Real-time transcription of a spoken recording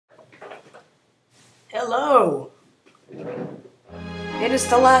Hello! It is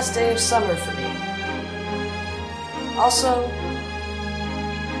the last day of summer for me. Also,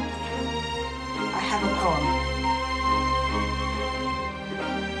 I have a poem.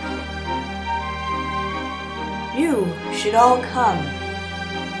 You should all come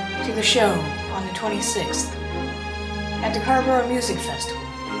to the show on the 26th at the CARBORRO Music Festival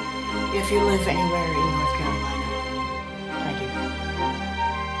if you live anywhere in North Carolina. Thank you.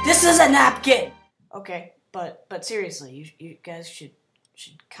 This is a napkin! Okay, but seriously, you guys should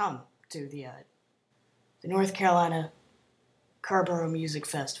come to the North Carolina CARBORRO Music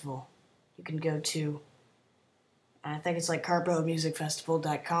Festival. You can go to, I think it's like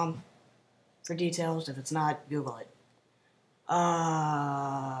CARBORROmusicfestival.com for details. If it's not, Google it.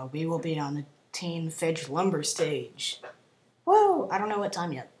 We will be on the Teen Fidge Lumber stage. Whoa! I don't know what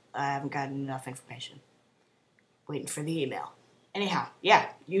time yet. I haven't gotten enough information. Waiting for the email. Anyhow,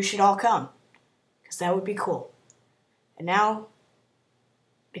 yeah, you should all come. Because that would be cool. And now,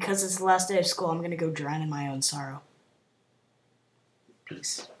 because it's the last day of school, I'm going to go drown in my own sorrow.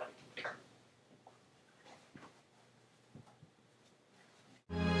 Peace.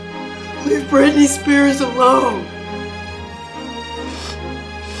 Leave Britney Spears alone!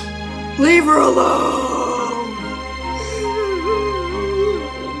 Leave her alone!